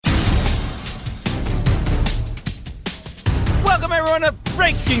everyone, a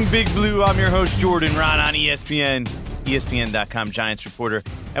Breaking Big Blue. I'm your host, Jordan Ron on ESPN, ESPN.com Giants reporter.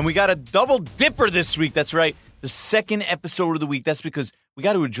 And we got a double dipper this week. That's right, the second episode of the week. That's because we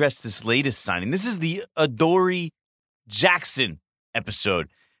got to address this latest signing. This is the Adoree Jackson episode.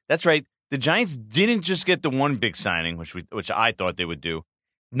 That's right, the Giants didn't just get the one big signing, which I thought they would do.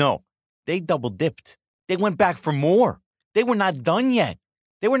 No, they double dipped. They went back for more. They were not done yet.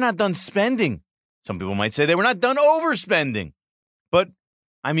 They were not done spending. Some people might say they were not done overspending. But,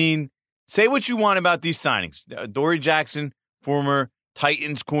 I mean, say what you want about these signings. Adoree Jackson, former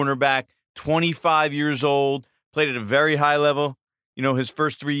Titans cornerback, 25 years old, played at a very high level. You know, his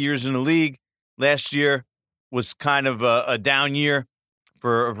first 3 years in the league. Last year was kind of a down year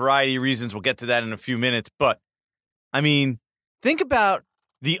for a variety of reasons. We'll get to that in a few minutes. But, I mean, think about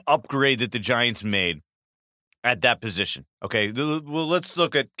the upgrade that the Giants made at that position. Okay, well, let's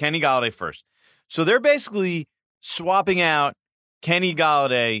look at Kenny Golladay first. So they're basically swapping out Kenny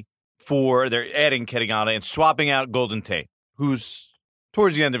Golladay they're adding Kenny Golladay and swapping out Golden Tate, who's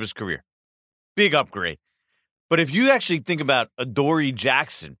towards the end of his career. Big upgrade. But if you actually think about Adoree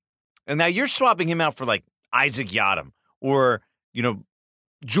Jackson, and now you're swapping him out for like Isaac Yiadom or, you know,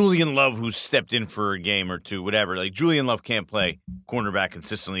 Julian Love, who's stepped in for a game or two, whatever. Like Julian Love can't play cornerback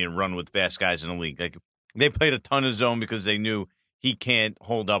consistently and run with fast guys in the league. Like they played a ton of zone because they knew he can't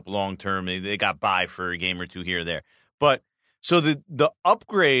hold up long term. They got by for a game or two here or there. But so the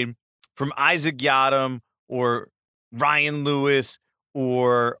upgrade from Isaac Yiadom or Ryan Lewis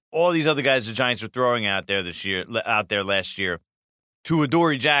or all these other guys the Giants are throwing out there last year to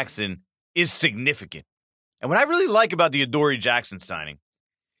Adoree Jackson is significant. And what I really like about the Adoree Jackson signing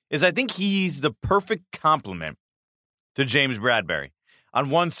is I think he's the perfect complement to James Bradberry.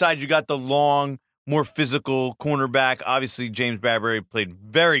 On one side, you got the long, more physical cornerback. Obviously, James Bradberry played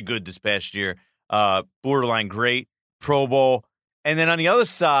very good this past year. Borderline great, Pro Bowl. And then on the other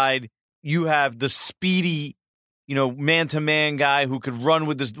side, you have the speedy, you know, man-to-man guy who could run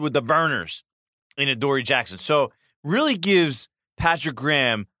with the burners in Adoree Jackson. So really gives Patrick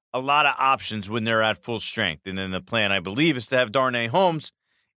Graham a lot of options when they're at full strength. And then the plan, I believe, is to have Darnay Holmes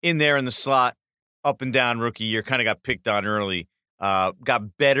in there in the slot, up and down rookie year. Kind of got picked on early.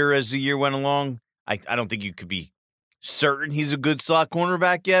 Got better as the year went along. I don't think you could be certain he's a good slot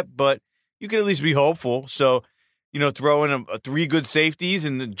cornerback yet, but you can at least be hopeful. So, you know, throw in three good safeties,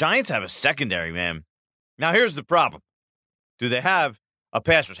 and the Giants have a secondary, man. Now, here's the problem. Do they have a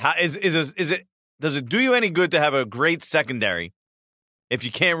pass rush? Does it do you any good to have a great secondary if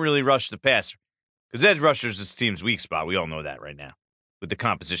you can't really rush the passer? Because edge rusher is this team's weak spot. We all know that right now with the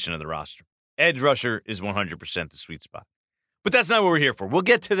composition of the roster. Edge rusher is 100% the sweet spot. But that's not what we're here for. We'll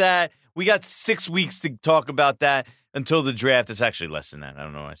get to that. We got 6 weeks to talk about that until the draft. It's actually less than that. I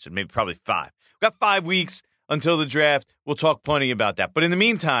don't know. I said probably 5. We got 5 weeks until the draft. We'll talk plenty about that. But in the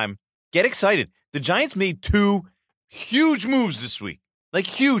meantime, get excited. The Giants made 2 huge moves this week. Like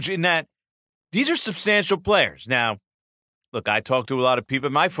huge in that these are substantial players. Now, look, I talked to a lot of people.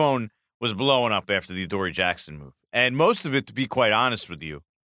 My phone was blowing up after the Adoree Jackson move. And most of it, to be quite honest with you,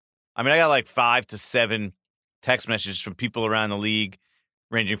 I mean, I got like 5 to 7 text messages from people around the league,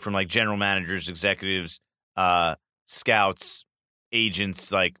 ranging from like general managers, executives, scouts,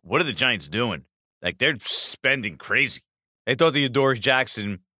 agents. Like, what are the Giants doing? Like, they're spending crazy. They thought the Adoree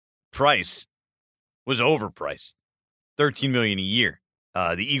Jackson price was overpriced, $13 million a year.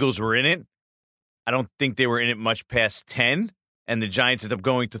 The Eagles were in it. I don't think they were in it much past 10, and the Giants ended up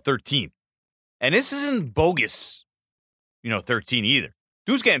going to 13. And this isn't bogus, 13 either.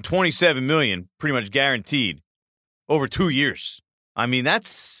 Dude's getting $27 million, pretty much guaranteed, over 2 years. I mean,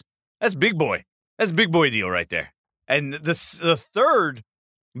 that's big boy. That's a big boy deal right there. And the third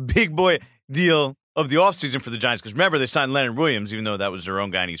big boy deal of the offseason for the Giants, because remember, they signed Leonard Williams, even though that was their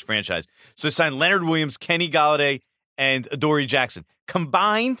own guy and he's franchised. So they signed Leonard Williams, Kenny Golladay, and Adoree Jackson.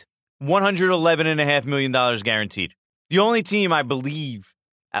 Combined, $111.5 million guaranteed. The only team, I believe,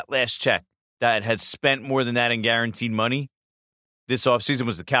 at last check, that had spent more than that in guaranteed money this offseason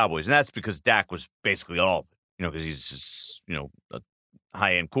was the Cowboys. And that's because Dak was basically all of it, because he's just, a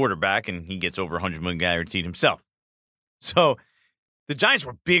high-end quarterback and he gets over $100 million guaranteed himself. So the Giants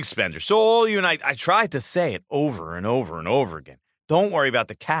were big spenders. So all you and I tried to say it over and over and over again. Don't worry about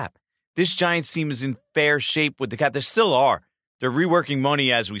the cap. This Giants team is in fair shape with the cap. They still are. They're reworking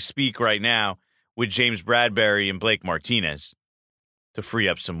money as we speak right now with James Bradberry and Blake Martinez to free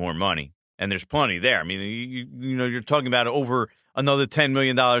up some more money. And there's plenty there. I mean, you're talking about over another $10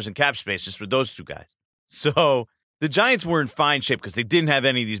 million in cap space just with those two guys. So the Giants were in fine shape because they didn't have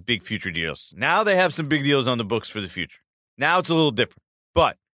any of these big future deals. Now they have some big deals on the books for the future. Now it's a little different.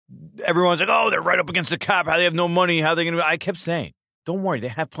 But everyone's like, oh, they're right up against the cap. How they have no money. How are they going to? I kept saying, don't worry. They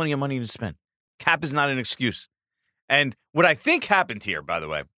have plenty of money to spend. Cap is not an excuse. And what I think happened here, by the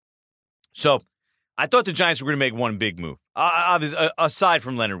way, so I thought the Giants were going to make one big move. Aside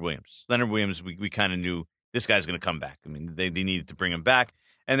from Leonard Williams. Leonard Williams, we kind of knew this guy's going to come back. I mean, they needed to bring him back,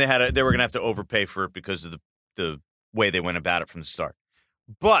 and they were going to have to overpay for it because of the way they went about it from the start.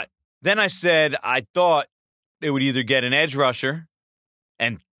 But then I said I thought they would either get an edge rusher,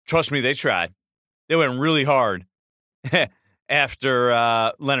 and trust me, they tried. They went really hard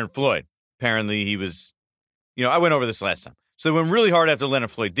after Leonard Floyd. Apparently he was, I went over this last time. So they went really hard after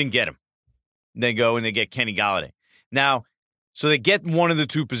Leonard Floyd, didn't get him. They go and they get Kenny Golladay. Now, so they get one of the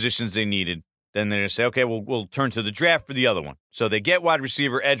two positions they needed. Then they're going to say, okay, we'll turn to the draft for the other one. So they get wide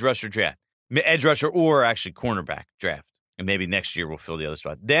receiver, edge rusher draft. Edge rusher or actually cornerback draft. And maybe next year we'll fill the other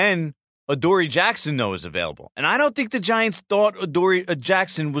spot. Then Adoree Jackson, though, is available. And I don't think the Giants thought Adoree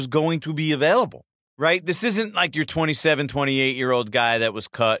Jackson was going to be available, right? This isn't like your 27, 28-year-old guy that was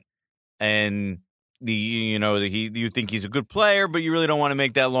cut and you think he's a good player, but you really don't want to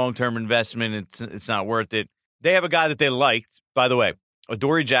make that long-term investment. It's not worth it. They have a guy that they liked. By the way,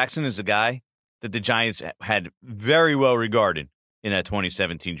 Adoree Jackson is a guy that the Giants had very well regarded in that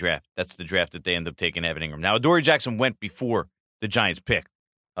 2017 draft. That's the draft that they ended up taking Evan Ingram. Now, Adoree Jackson went before the Giants picked.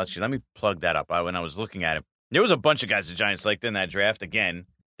 Actually, let me plug that up. When I was looking at it, there was a bunch of guys the Giants liked in that draft, again,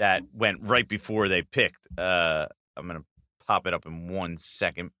 that went right before they picked. I'm going to pop it up in 1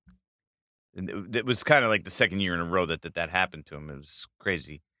 second. It was kind of like the second year in a row that happened to him. It was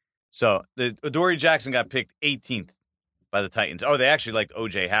crazy. So Adoree Jackson got picked 18th by the Titans. Oh, they actually liked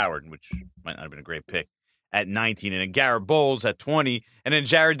O.J. Howard, which might not have been a great pick, at 19. And then Garrett Bowles at 20. And then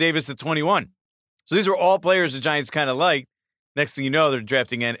Jared Davis at 21. So these were all players the Giants kind of liked. Next thing you know, they're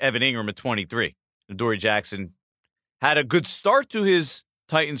drafting Evan Ingram at 23. Adoree Jackson had a good start to his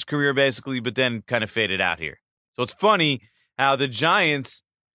Titans career, basically, but then kind of faded out here. So it's funny how the Giants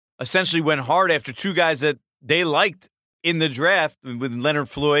essentially went hard after two guys that they liked in the draft, with Leonard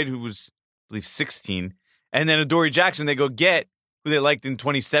Floyd, who was, I believe, 16, and then Adoree Jackson, they go get who they liked in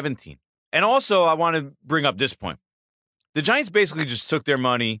 2017. And also, I want to bring up this point. The Giants basically just took their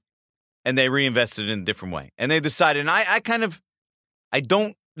money and they reinvested it in a different way. And they decided, and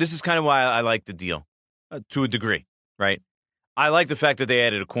this is kind of why I like the deal to a degree, right? I like the fact that they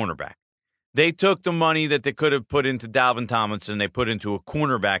added a cornerback. They took the money that they could have put into Dalvin Tomlinson, they put into a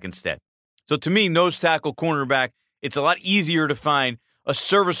cornerback instead. So to me, nose tackle, cornerback, it's a lot easier to find a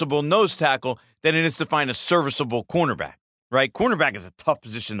serviceable nose tackle than it is to find a serviceable cornerback, right? Cornerback is a tough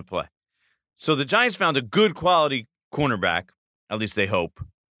position to play. So the Giants found a good quality cornerback, at least they hope.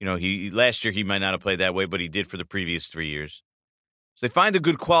 Last year he might not have played that way, but he did for the previous 3 years. So they find a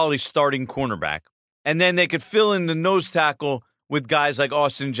good quality starting cornerback, and then they could fill in the nose tackle with guys like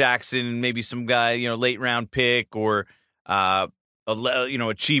Austin Jackson and maybe some guy, late round pick or a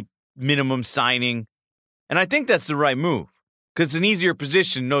cheap minimum signing. And I think that's the right move because it's an easier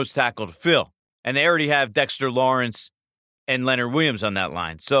position, nose tackle, to fill. And they already have Dexter Lawrence and Leonard Williams on that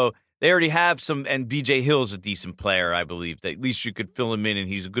line. So they already have some, and B.J. Hill's a decent player, I believe. That at least you could fill him in, and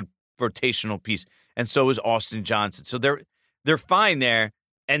he's a good rotational piece. And so is Austin Johnson. So they're fine there,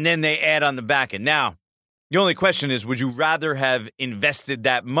 and then they add on the back end. Now, the only question is, would you rather have invested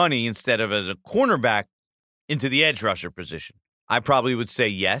that money instead of as a cornerback into the edge rusher position? I probably would say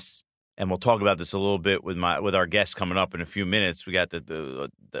yes, and we'll talk about this a little bit with our guest coming up in a few minutes. We got the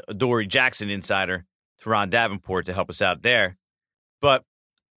Adoree Jackson insider, Teron Davenport, to help us out there. But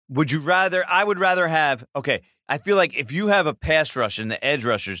would you rather? I would rather have. Okay, I feel like if you have a pass rush and the edge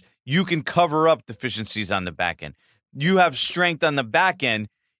rushers, you can cover up deficiencies on the back end. You have strength on the back end.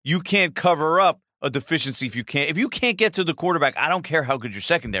 You can't cover up a deficiency if you can't get to the quarterback. I don't care how good your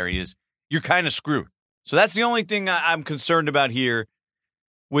secondary is. You're kind of screwed. So that's the only thing I'm concerned about here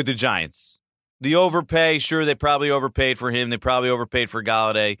with the Giants. The overpay, sure, they probably overpaid for him. They probably overpaid for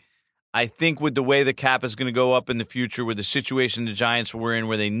Golladay. I think with the way the cap is going to go up in the future, with the situation the Giants were in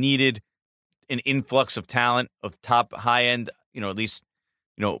where they needed an influx of talent, of top high end, at least,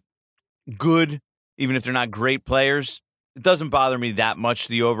 good, even if they're not great players, it doesn't bother me that much,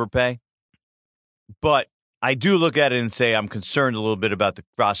 the overpay. But I do look at it and say I'm concerned a little bit about the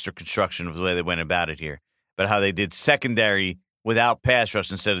roster construction of the way they went about it here, but how they did secondary without pass rush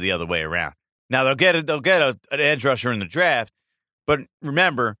instead of the other way around. Now they'll get an edge rusher in the draft, but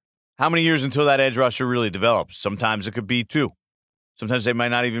remember, how many years until that edge rusher really develops? Sometimes it could be 2. Sometimes they might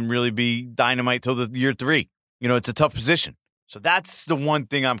not even really be dynamite till the year 3. It's a tough position. So that's the one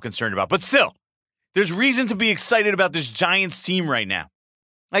thing I'm concerned about. But still, there's reason to be excited about this Giants team right now.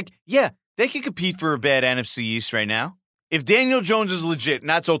 Like, yeah, they can compete for a bad NFC East right now. if Daniel Jones is legit, and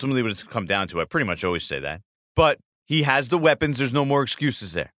that's ultimately what it's come down to, I pretty much always say that, but he has the weapons. There's no more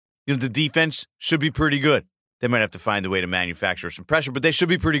excuses there. You know, the defense should be pretty good. They might have to find a way to manufacture some pressure, but they should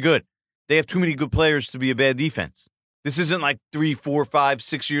be pretty good. They have too many good players to be a bad defense. This isn't like 3, 4, 5,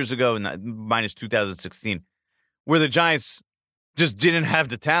 6 years ago, minus 2016, where the Giants just didn't have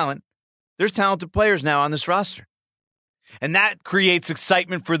the talent. There's talented players now on this roster. And that creates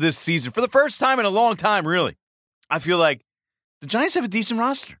excitement for this season. For the first time in a long time, really. I feel like the Giants have a decent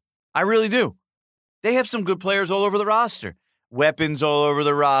roster. I really do. They have some good players all over the roster. Weapons all over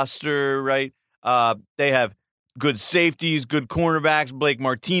the roster, right? They have good safeties, good cornerbacks, Blake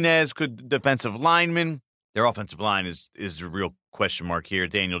Martinez, good defensive linemen. Their offensive line is a real question mark here.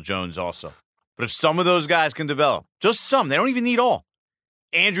 Daniel Jones also. But if some of those guys can develop, just some, they don't even need all.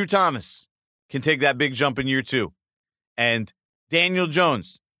 Andrew Thomas can take that big jump in year 2. And Daniel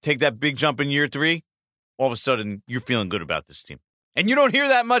Jones take that big jump in year 3. All of a sudden, you're feeling good about this team. And you don't hear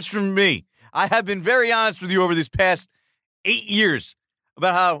that much from me. I have been very honest with you over these past 8 years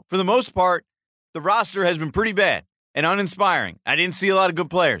about how, for the most part, the roster has been pretty bad and uninspiring. I didn't see a lot of good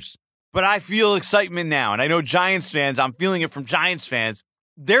players. But I feel excitement now. And I know Giants fans, I'm feeling it from Giants fans.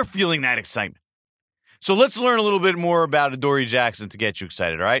 They're feeling that excitement. So let's learn a little bit more about Adoree Jackson to get you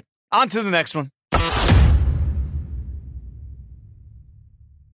excited, all right? On to the next one.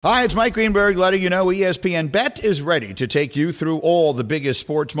 Hi, it's Mike Greenberg letting you know ESPN Bet is ready to take you through all the biggest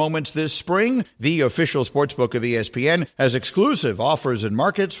sports moments this spring. The official sportsbook of ESPN has exclusive offers and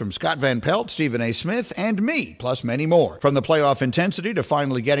markets from Scott Van Pelt, Stephen A. Smith, and me, plus many more. From the playoff intensity to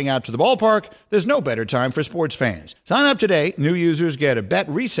finally getting out to the ballpark, there's no better time for sports fans. Sign up today. New users get a bet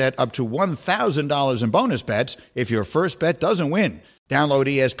reset up to $1,000 in bonus bets if your first bet doesn't win. Download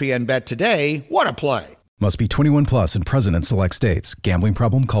ESPN Bet today. What a play. Must be 21 plus and present in select states. Gambling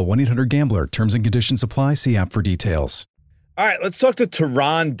problem? Call 1-800-GAMBLER. Terms and conditions apply. See app for details. All right, let's talk to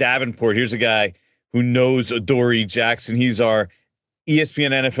Teron Davenport. Here's a guy who knows Adoree Jackson. He's our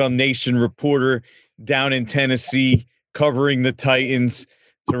ESPN NFL Nation reporter down in Tennessee, covering the Titans.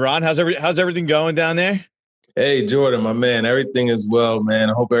 Teron, how's everything going down there? Hey, Jordan, my man. Everything is well,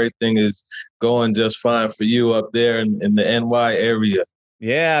 man. I hope everything is going just fine for you up there in the NY area.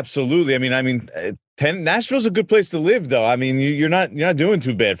 Yeah, absolutely. I mean, Nashville's a good place to live, though. I mean, you're not doing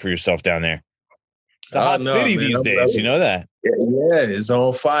too bad for yourself down there. It's a hot city these days. You know that? Yeah, it's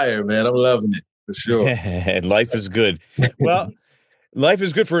on fire, man. I'm loving it for sure. Life is good. Well, life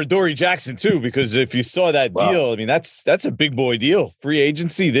is good for Adoree Jackson too, because if you saw that deal, I mean, that's a big boy deal. Free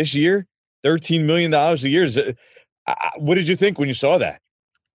agency this year, $13 million a year. What did you think when you saw that?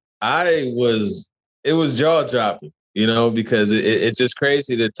 It was jaw dropping. You know, because it's just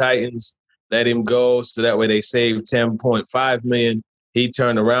crazy. The Titans let him go, so that way they saved $10.5 million. He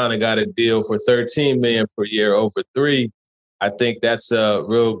turned around and got a deal for $13 million per year over 3. I think that's a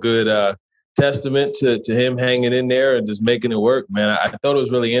real good testament to him hanging in there and just making it work, man. I thought it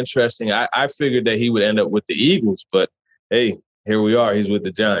was really interesting. I figured that he would end up with the Eagles, but hey, here we are. He's with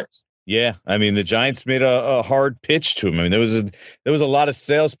the Giants. Yeah, I mean, the Giants made a hard pitch to him. I mean, there was a lot of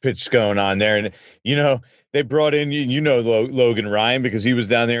sales pitch going on there, and they brought in Logan Ryan because he was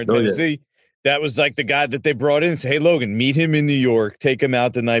down there in Tennessee. Yeah. That was like the guy that they brought in and said, "Hey, Logan, meet him in New York, take him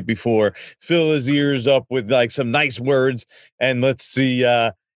out the night before, fill his ears up with like some nice words, and let's see,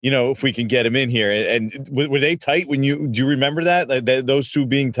 if we can get him in here." And were they tight do you remember that, those two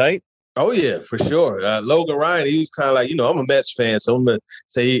being tight? Oh, yeah, for sure. Logan Ryan, he was kind of like, I'm a Mets fan, so I'm going to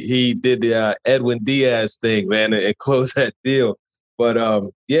say he did the Edwin Diaz thing, man, and close that deal. But,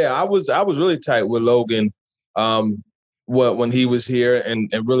 I was really tight with Logan when he was here and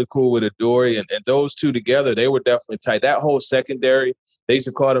really cool with Adoree. And those two together, they were definitely tight. That whole secondary, they used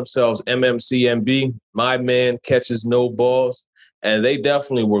to call themselves MMCMB, my man catches no balls. And they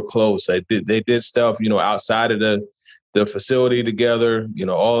definitely were close. They did stuff, outside of the facility together,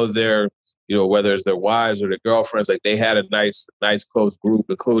 all of their, whether it's their wives or their girlfriends, like they had a nice close group,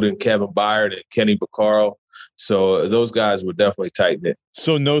 including Kevin Byard and Kenny Vaccaro. So those guys were definitely tight-knit.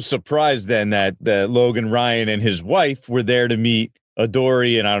 So no surprise then that Logan Ryan and his wife were there to meet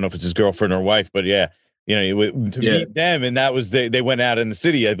Adoree, and I don't know if it's his girlfriend or wife, but meet them, and that was they went out in the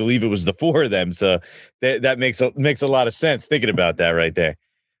city. I believe it was the 4 of them. So that makes a lot of sense thinking about that right there.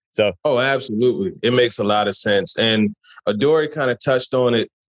 So absolutely, it makes a lot of sense. And Adoree kind of touched on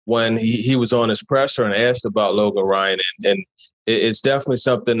it when he was on his presser and asked about Logan Ryan, and it's definitely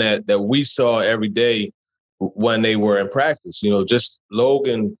something that we saw every day when they were in practice. Just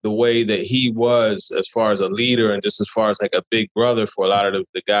Logan, the way that he was as far as a leader and just as far as like a big brother for a lot of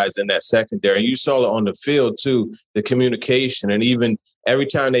the guys in that secondary. And you saw it on the field too, the communication, and even every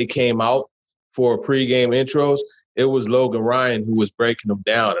time they came out for pregame intros, it was Logan Ryan who was breaking them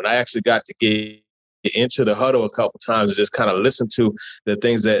down. And I actually got to get into the huddle a couple times and just kind of listen to the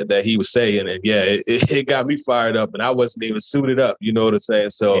things that he was saying. And it got me fired up, and I wasn't even suited up. You know what I'm saying?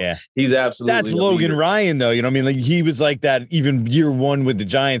 So he's absolutely. That's Logan Ryan, though. You know what I mean? Like, he was like that even year one with the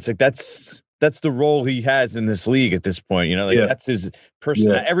Giants. Like, that's the role he has in this league at this point. You know, like that's his person.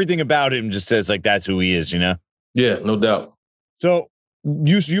 Yeah. Everything about him just says like that's who he is. You know? Yeah, no doubt. So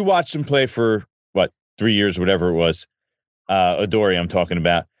you watched him play for what, 3 years, whatever it was. Adoree', I'm talking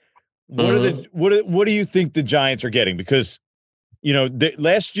about. What do you think the Giants are getting? Because, you know,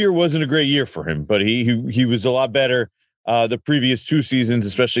 last year wasn't a great year for him, but he was a lot better the previous 2 seasons,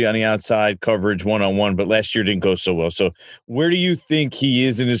 especially on the outside coverage, one-on-one, but last year didn't go so well. So where do you think he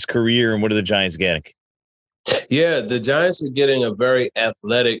is in his career, and what are the Giants getting? Yeah, the Giants are getting a very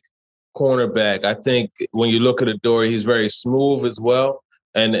athletic cornerback. I think when you look at Adoree', he's very smooth as well.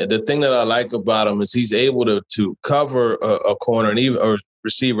 And the thing that I like about him is he's able to cover a corner and even a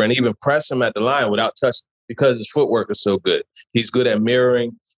receiver and even press him at the line without touching, because his footwork is so good. He's good at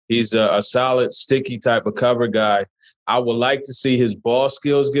mirroring. He's a solid, sticky type of cover guy. I would like to see his ball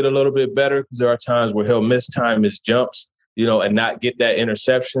skills get a little bit better, because there are times where he'll mistime his jumps, you know, and not get that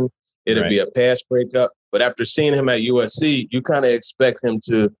interception. It'll be a pass breakup. But after seeing him at USC, you kind of expect him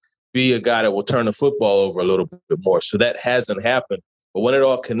to be a guy that will turn the football over a little bit more. So that hasn't happened. But when it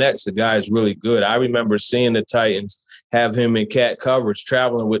all connects, the guy is really good. I remember seeing the Titans have him in cat coverage,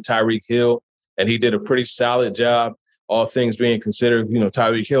 traveling with Tyreek Hill, and he did a pretty solid job, all things being considered. You know,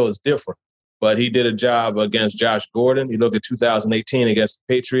 Tyreek Hill is different, but he did a job against Josh Gordon. You look at 2018 against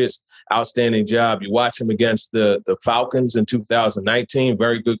the Patriots, outstanding job. You watch him against the Falcons in 2019,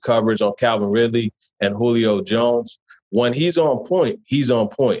 very good coverage on Calvin Ridley and Julio Jones. When he's on point,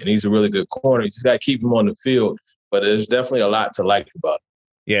 and he's a really good corner. You just got to keep him on the field. But there's definitely a lot to like about it.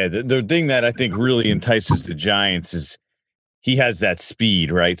 Yeah, the thing that I think really entices the Giants is he has that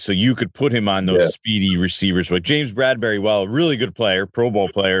speed, right? So you could put him on those speedy receivers. But James Bradbury, while a really good player, Pro Bowl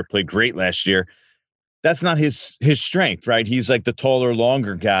player, played great last year, that's not his strength, right? He's like the taller,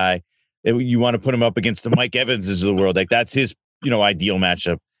 longer guy. You want to put him up against the Mike Evanses of the world. Like, that's his, you know, ideal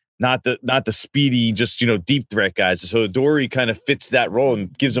matchup. Not the speedy, just, you know, deep threat guys. So Adoree' kind of fits that role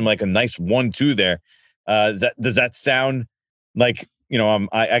and gives him like a nice 1-2 there. Does that sound like, you know,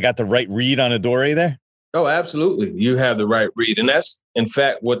 I got the right read on Adoree' there? Oh, absolutely. You have the right read. And that's, in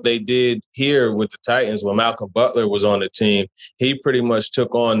fact, what they did here with the Titans when Malcolm Butler was on the team. He pretty much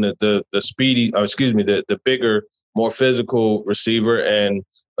took on the bigger, more physical receiver, and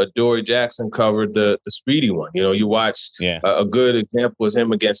Adoree' Jackson covered the speedy one. You know, you watch a good example is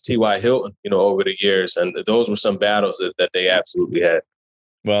him against T.Y. Hilton, you know, over the years. And those were some battles that they absolutely had.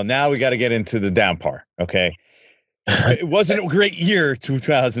 Well, now we got to get into the down part, okay? It wasn't a great year,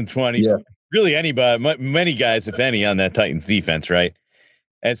 2020. Yeah. Really anybody, many guys, if any, on that Titans defense, right?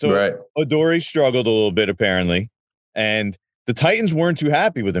 And so Adoree' struggled a little bit, apparently, and the Titans weren't too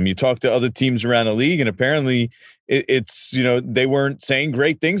happy with him. You talk to other teams around the league, and apparently it's, you know, they weren't saying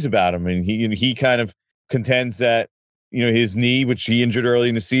great things about him. And he kind of contends that, you know, his knee, which he injured early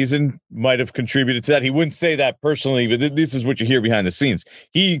in the season, might have contributed to that. He wouldn't say that personally, but this is what you hear behind the scenes.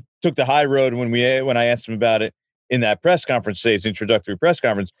 He took the high road when I asked him about it in that press conference, his introductory press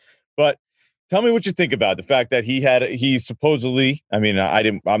conference. But tell me what you think about the fact that he supposedly, I mean,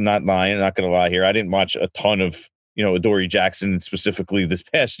 I'm not lying, I'm not going to lie here. I didn't watch a ton of, you know, Adoree' Jackson specifically this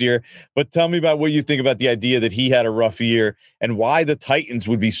past year, but tell me about what you think about the idea that he had a rough year and why the Titans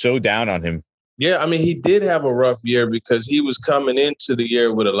would be so down on him. Yeah, I mean, he did have a rough year because he was coming into the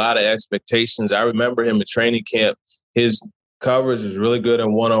year with a lot of expectations. I remember him in training camp. His coverage was really good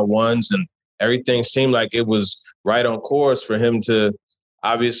in one-on-ones, and everything seemed like it was right on course for him to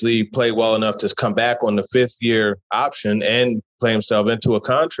obviously play well enough to come back on the 5th-year option and play himself into a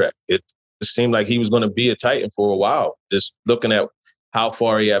contract. It seemed like he was going to be a Titan for a while, just looking at how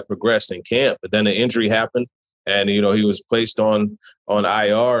far he had progressed in camp. But then the injury happened. And, you know, he was placed on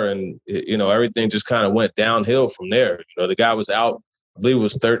IR, and, you know, everything just kind of went downhill from there. You know, the guy was out, I believe it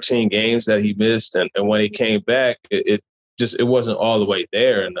was 13 games that he missed. And when he came back, it wasn't all the way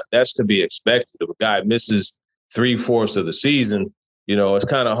there. And that's to be expected. If a guy misses 3/4 of the season, you know, it's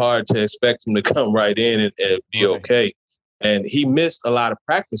kind of hard to expect him to come right in and be okay. And he missed a lot of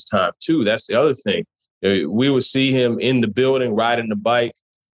practice time, too. That's the other thing. We would see him in the building riding the bike.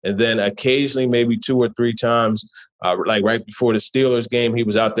 And then occasionally, maybe 2 or 3 times, like right before the Steelers game, he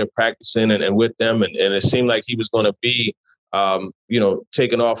was out there practicing and with them. And it seemed like he was going to be, you know,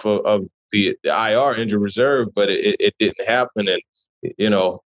 taken off of the IR injured reserve, but it didn't happen. And, you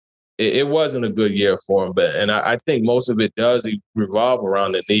know, it wasn't a good year for him. And I think most of it does revolve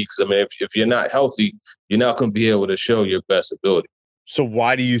around the knee. Because, I mean, if you're not healthy, you're not going to be able to show your best ability. So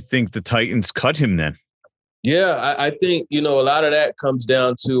why do you think the Titans cut him then? Yeah, I think, a lot of that comes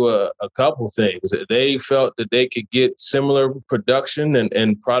down to a couple things. They felt that they could get similar production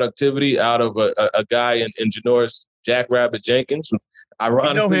and productivity out of a guy in Janoris Jackrabbit Jenkins.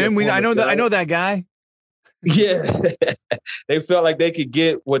 Ironically, I know that guy. Yeah, they felt like they could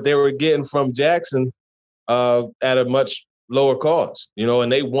get what they were getting from Jackson at a much lower cost,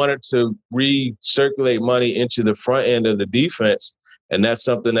 and they wanted to recirculate money into the front end of the defense. And that's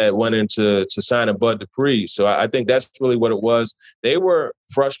something that went into signing Bud Dupree. So I think that's really what it was. They were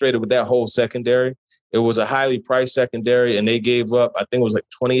frustrated with that whole secondary. It was a highly priced secondary, and they gave up, I think it was like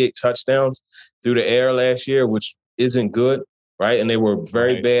 28 touchdowns through the air last year, which isn't good, right? And they were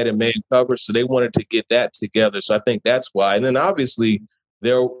very bad in man coverage, so they wanted to get that together. So I think that's why. And then obviously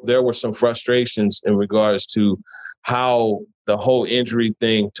there were some frustrations in regards to how the whole injury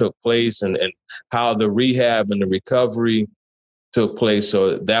thing took place and how the rehab and the recovery took place.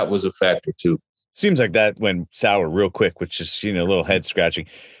 So that was a factor too. Seems like that went sour real quick, which is, a little head scratching.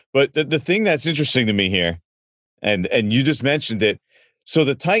 But the thing that's interesting to me here, and you just mentioned it. So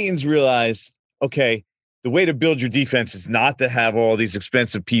the Titans realized, okay, the way to build your defense is not to have all these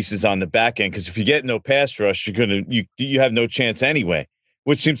expensive pieces on the back end. Cause if you get no pass rush, you have no chance anyway,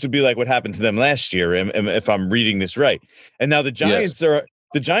 which seems to be like what happened to them last year. If I'm reading this right. And now the Giants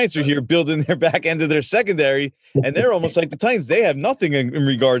The Giants are here building their back end of their secondary, and they're almost like the Titans. They have nothing in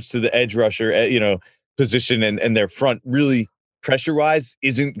regards to the edge rusher, position, and their front really pressure-wise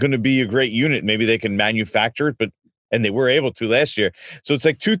isn't going to be a great unit. Maybe they can manufacture it, and they were able to last year. So it's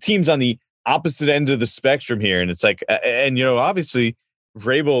like two teams on the opposite end of the spectrum here, and it's like, obviously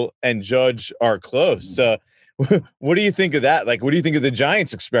Vrabel and Judge are close. What do you think of that? Like, what do you think of the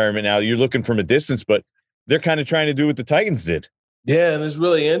Giants experiment now? You're looking from a distance, but they're kind of trying to do what the Titans did. Yeah, and it's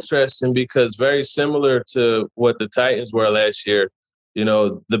really interesting because very similar to what the Titans were last year,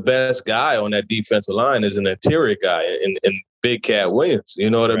 the best guy on that defensive line is an interior guy in Big Cat Williams.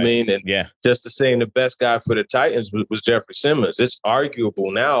 You know what I mean? And just the same, the best guy for the Titans was Jeffrey Simmons. It's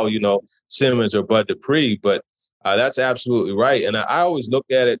arguable now, Simmons or Bud Dupree, but that's absolutely right. And I always look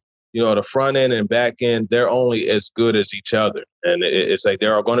at it, the front end and back end, they're only as good as each other. And it's like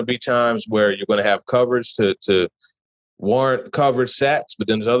there are going to be times where you're going to have coverage to warrant coverage sacks, but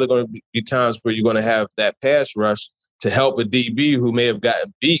then there's other going to be times where you're going to have that pass rush to help a DB who may have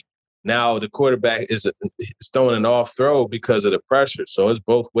gotten beat. Now the quarterback is throwing an off throw because of the pressure. So it's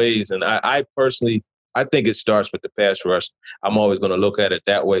both ways. And I personally, I think it starts with the pass rush. I'm always going to look at it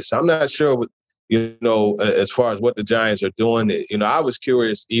that way. So I'm not sure, as far as what the Giants are doing. I was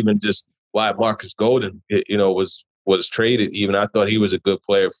curious even just why Marcus Golden, was traded. Even I thought he was a good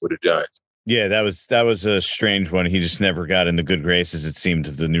player for the Giants. Yeah, that was a strange one. He just never got in the good graces, it seemed,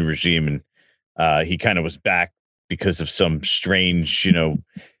 of the new regime, and he kind of was back because of some strange,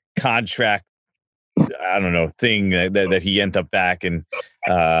 contract, I don't know, thing that he ended up back, and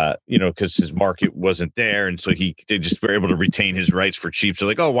because his market wasn't there, and so they just were able to retain his rights for cheap. So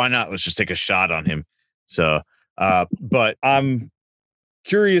like, oh, why not? Let's just take a shot on him. So, but I'm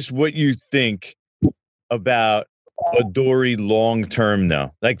curious what you think about Adoree long term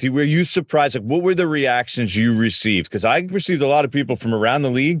though. Like, were you surprised? Like, what were the reactions you received? Because I received a lot of people from around the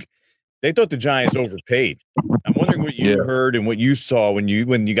league. They thought the Giants overpaid. I'm wondering what you heard and what you saw when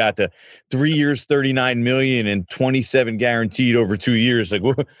you got to 3 years, $39 million and 27 guaranteed over 2 years. Like,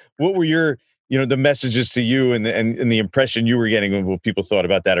 what were your the messages to you and the impression you were getting of what people thought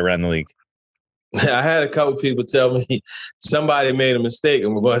about that around the league? I had a couple people tell me somebody made a mistake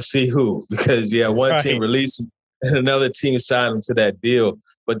and we're going to see who, because one team released him and another team signed him to that deal.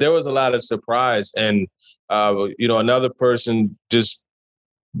 But there was a lot of surprise. And, another person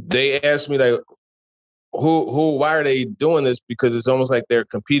they asked me, like, why are they doing this? Because it's almost like they're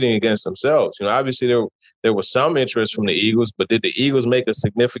competing against themselves. Obviously there was some interest from the Eagles, but did the Eagles make a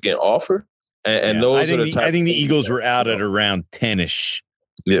significant offer? And those I think the Eagles were out at around 10-ish.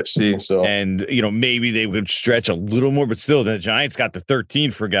 Yeah, so and maybe they would stretch a little more, but still the Giants got the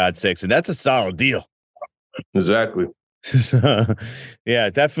 13 for God's sakes, and that's a solid deal. Exactly. So,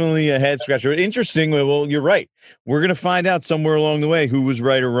 yeah, definitely a head scratcher. Interesting. Well, you're right. We're gonna find out somewhere along the way who was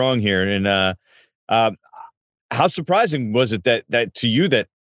right or wrong here. And how surprising was it that to you that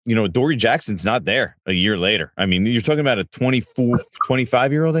Adoree Jackson's not there a year later? I mean, you're talking about a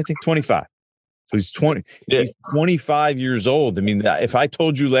 25-year-old, I think 25. So he's 20. Yeah. He's 25 years old. I mean, if I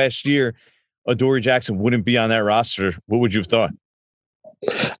told you last year Adoree Jackson wouldn't be on that roster, what would you have thought?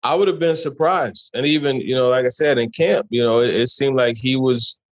 I would have been surprised. And even, like I said, in camp, it seemed like he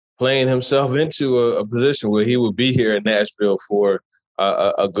was playing himself into a position where he would be here in Nashville for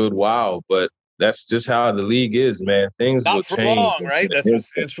a good while. But that's just how the league is, man. Things will Not for change. long, right? That's what it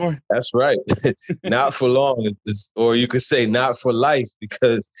stands for. That's right. Not for long, or you could say not for life,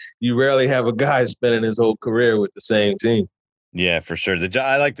 because you rarely have a guy spending his whole career with the same team. Yeah, for sure.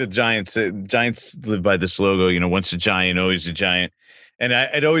 I like the Giants. Giants live by this logo. You know, once a Giant, always a Giant. And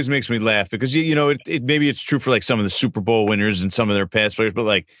it always makes me laugh because, you know, it maybe it's true for like some of the Super Bowl winners and some of their past players, but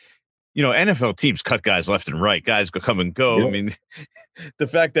like, you know, NFL teams cut guys left and right. Guys go come and go. Yeah. I mean, the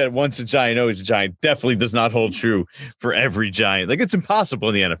fact that once a Giant, always a Giant definitely does not hold true for every Giant. Like, it's impossible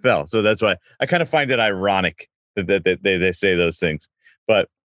in the NFL. So that's why I kind of find it ironic that they say those things. But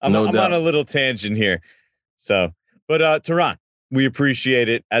I'm on a little tangent here. So, but Teron, we appreciate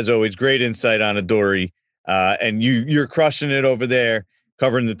it. As always, great insight on Adoree'. And you're crushing it over there,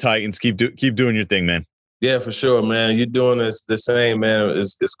 covering the Titans. Keep doing your thing, man. Yeah, for sure, man. You're doing this the same, man.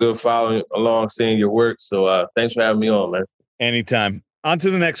 It's good following along, seeing your work. So thanks for having me on, man. Anytime. On to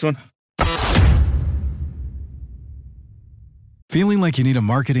the next one. Feeling like you need a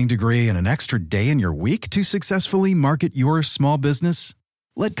marketing degree and an extra day in your week to successfully market your small business?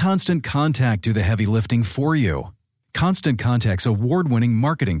 Let Constant Contact do the heavy lifting for you. Constant Contact's award-winning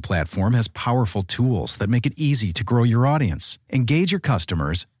marketing platform has powerful tools that make it easy to grow your audience, engage your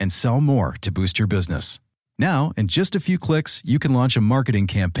customers, and sell more to boost your business. Now, in just a few clicks, you can launch a marketing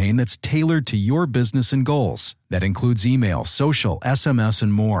campaign that's tailored to your business and goals. That includes email, social, SMS,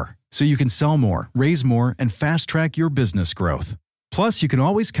 and more. So you can sell more, raise more, and fast-track your business growth. Plus, you can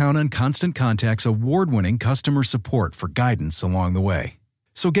always count on Constant Contact's award-winning customer support for guidance along the way.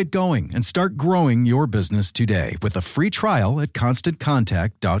 So get going and start growing your business today with a free trial at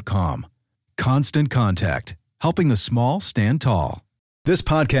ConstantContact.com. Constant Contact, helping the small stand tall. This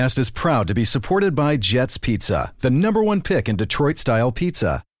podcast is proud to be supported by Jets Pizza, the #1 pick in Detroit-style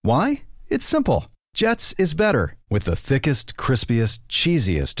pizza. Why? It's simple. Jets is better. With the thickest, crispiest,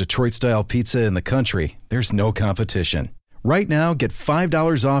 cheesiest Detroit-style pizza in the country, there's no competition. Right now, get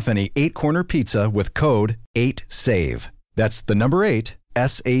 $5 off any 8-corner pizza with code 8SAVE. That's the number 8,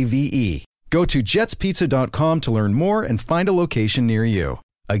 SAVE. Go to jetspizza.com to learn more and find a location near you.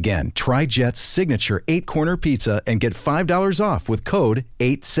 Again, try Jet's signature 8-corner pizza and get $5 off with code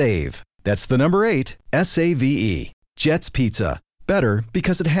 8SAVE. That's the number 8, SAVE. Jet's Pizza. Better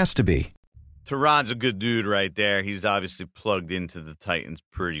because it has to be. Teron's a good dude right there. He's obviously plugged into the Titans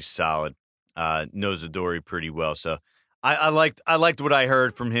pretty solid. Knows Adoree' pretty well. So I liked what I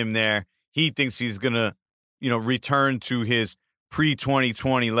heard from him there. He thinks he's gonna, return to his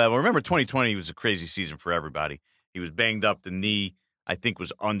pre-2020 level. Remember, 2020 was a crazy season for everybody. He was banged up. The knee, I think,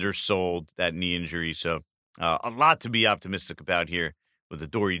 was undersold, that knee injury. So a lot to be optimistic about here with the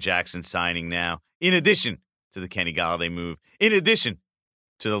Adoree' Jackson signing now, in addition to the Kenny Golladay move, in addition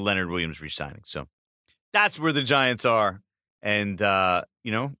to the Leonard Williams re-signing. So that's where the Giants are. And,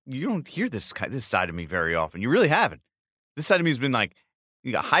 you don't hear this side of me very often. You really haven't. This side of me has been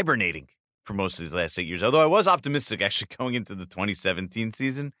hibernating for most of these last 8 years. Although I was optimistic actually going into the 2017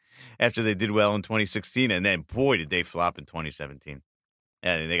 season after they did well in 2016. And then, boy, did they flop in 2017.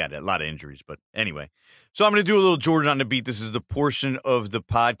 And they got a lot of injuries. But anyway, so I'm going to do a little Jordan on the Beat. This is the portion of the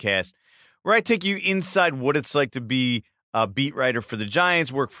podcast where I take you inside what it's like to be a beat writer for the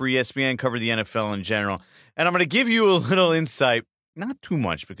Giants, work for ESPN, cover the NFL in general. And I'm going to give you a little insight, not too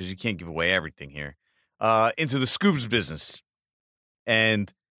much because you can't give away everything here, into the Scoobs business.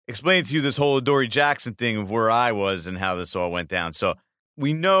 And explain to you this whole Adoree' Jackson thing of where I was and how this all went down. So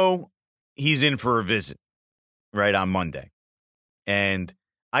we know he's in for a visit, right, on Monday. And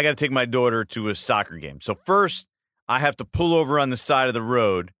I got to take my daughter to a soccer game. So first, I have to pull over on the side of the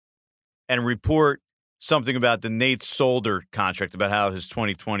road and report something about the Nate Solder contract, about how his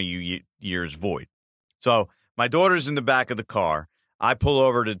 2020 year is void. So my daughter's in the back of the car. I pull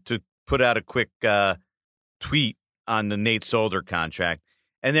over to put out a quick tweet on the Nate Solder contract.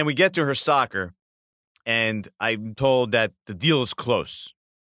 And then we get to her soccer, and I'm told that the deal is close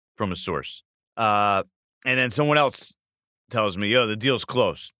from a source. And then someone else tells me, the deal's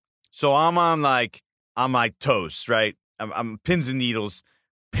close. So I'm on my toes, right? I'm pins and needles,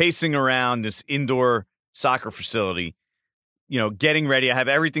 pacing around this indoor soccer facility, getting ready. I have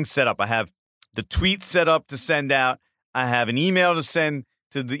everything set up. I have the tweet set up to send out. I have an email to send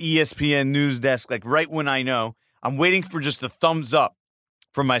to the ESPN news desk, right when I know. I'm waiting for just the thumbs up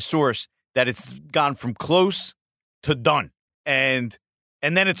from my source that it's gone from close to done. And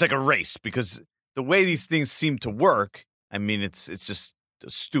then it's like a race, because the way these things seem to work, I mean, it's just a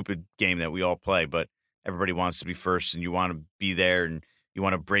stupid game that we all play, but everybody wants to be first and you want to be there and you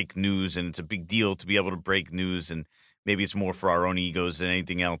want to break news, and it's a big deal to be able to break news. And maybe it's more for our own egos than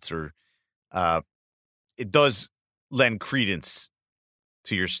anything else, or it does lend credence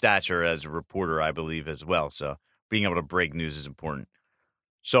to your stature as a reporter, I believe, as well. So being able to break news is important.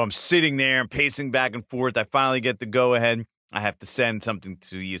 So I'm sitting there and pacing back and forth. I finally get the go-ahead. I have to send something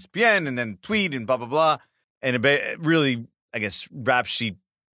to ESPN and then tweet and blah, blah, blah. And it really, I guess, Rap Sheet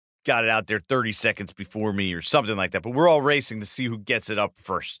got it out there 30 seconds before me or something like that. But we're all racing to see who gets it up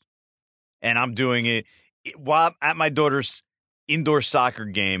first. And I'm doing it while at my daughter's indoor soccer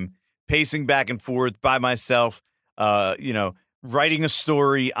game, pacing back and forth by myself, writing a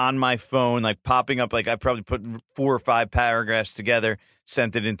story on my phone, like popping up, like I probably put 4 or 5 paragraphs together,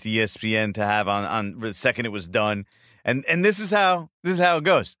 sent it into ESPN to have on the second it was done. And this is how it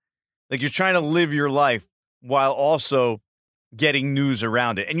goes. Like, you're trying to live your life while also getting news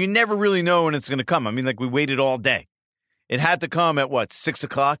around it. And you never really know when it's going to come. I mean, like, we waited all day. It had to come at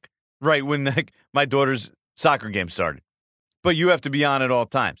 6:00, right when my daughter's soccer game started. But you have to be on at all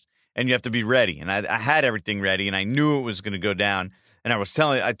times. And you have to be ready. And I had everything ready, and I knew it was going to go down. And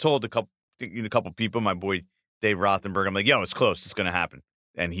I told a couple people, my boy Dave Rothenberg, I'm like, yo, it's close. It's going to happen.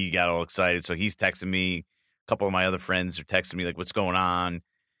 And he got all excited. So he's texting me. A couple of my other friends are texting me, like, what's going on?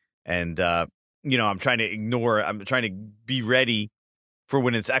 And, I'm trying to be ready for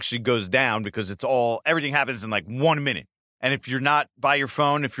when it actually goes down, because everything happens in like 1 minute. And if you're not by your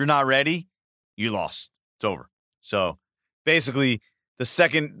phone, if you're not ready, you lost. It's over. So basically, the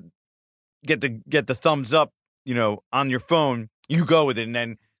second get the thumbs up, on your phone, you go with it. And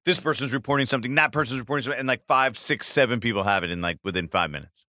then this person's reporting something, that person's reporting something, and like 5, 6, 7 people have it in like within 5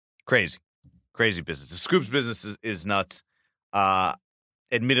 minutes. Crazy business. The Scoops business is nuts.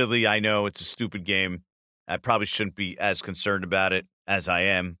 Admittedly, I know it's a stupid game. I probably shouldn't be as concerned about it as I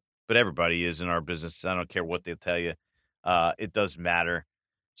am, but everybody is in our business. I don't care what they'll tell you. It does matter.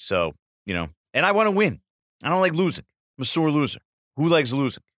 So, and I want to win. I don't like losing. I'm a sore loser. Who likes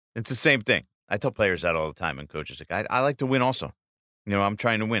losing? It's the same thing. I tell players that all the time, and coaches, like, I like to win also. I'm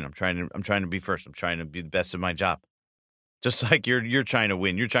trying to win. I'm trying to be first. I'm trying to be the best of my job. Just like you're trying to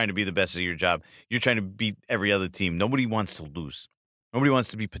win. You're trying to be the best of your job. You're trying to beat every other team. Nobody wants to lose. Nobody wants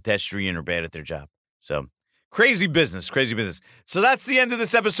to be pedestrian or bad at their job. So, crazy business. So that's the end of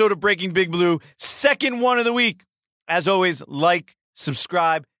this episode of Breaking Big Blue. Second one of the week. As always, like,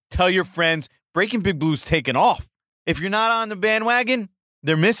 subscribe, tell your friends. Breaking Big Blue's taken off. If you're not on the bandwagon,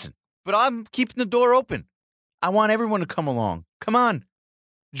 they're missing. But I'm keeping the door open. I want everyone to come along. Come on.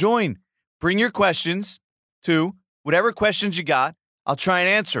 Join. Bring your questions to whatever questions you got. I'll try and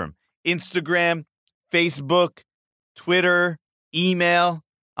answer them. Instagram, Facebook, Twitter, email.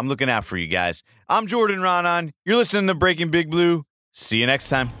 I'm looking out for you guys. I'm Jordan Raanan. You're listening to Breaking Big Blue. See you next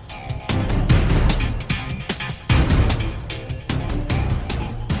time.